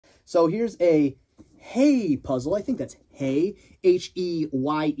So here's a Hay puzzle. I think that's Hay,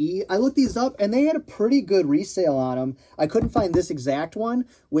 H-E-Y-E. I looked these up, and they had a pretty good resale on them. I couldn't find this exact one,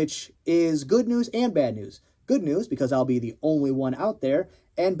 which is good news and bad news. Good news, because I'll be the only one out there,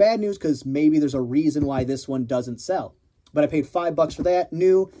 and bad news, because maybe there's a reason why this one doesn't sell. But I paid $5 for that,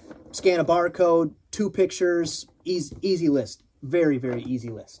 new, scan a barcode, 2 pictures, easy list. Very, very easy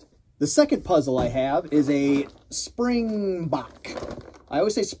list. The second puzzle I have is a Springbok. I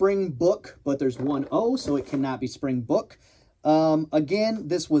always say spring book, but there's one O, so it cannot be spring book. Again,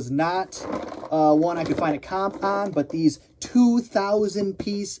 this was not one I could find a comp on, but these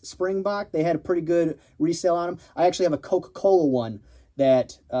 2,000-piece Springbok, they had a pretty good resale on them. I actually have a Coca-Cola one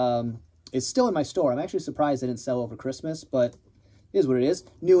that is still in my store. I'm actually surprised they didn't sell over Christmas, but it is what it is.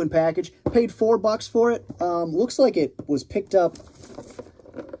 New in package. Paid $4 for it. Looks like it was picked up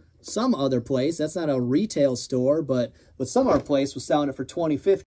some other place. That's not a retail store, but some other place was selling it for $20.50.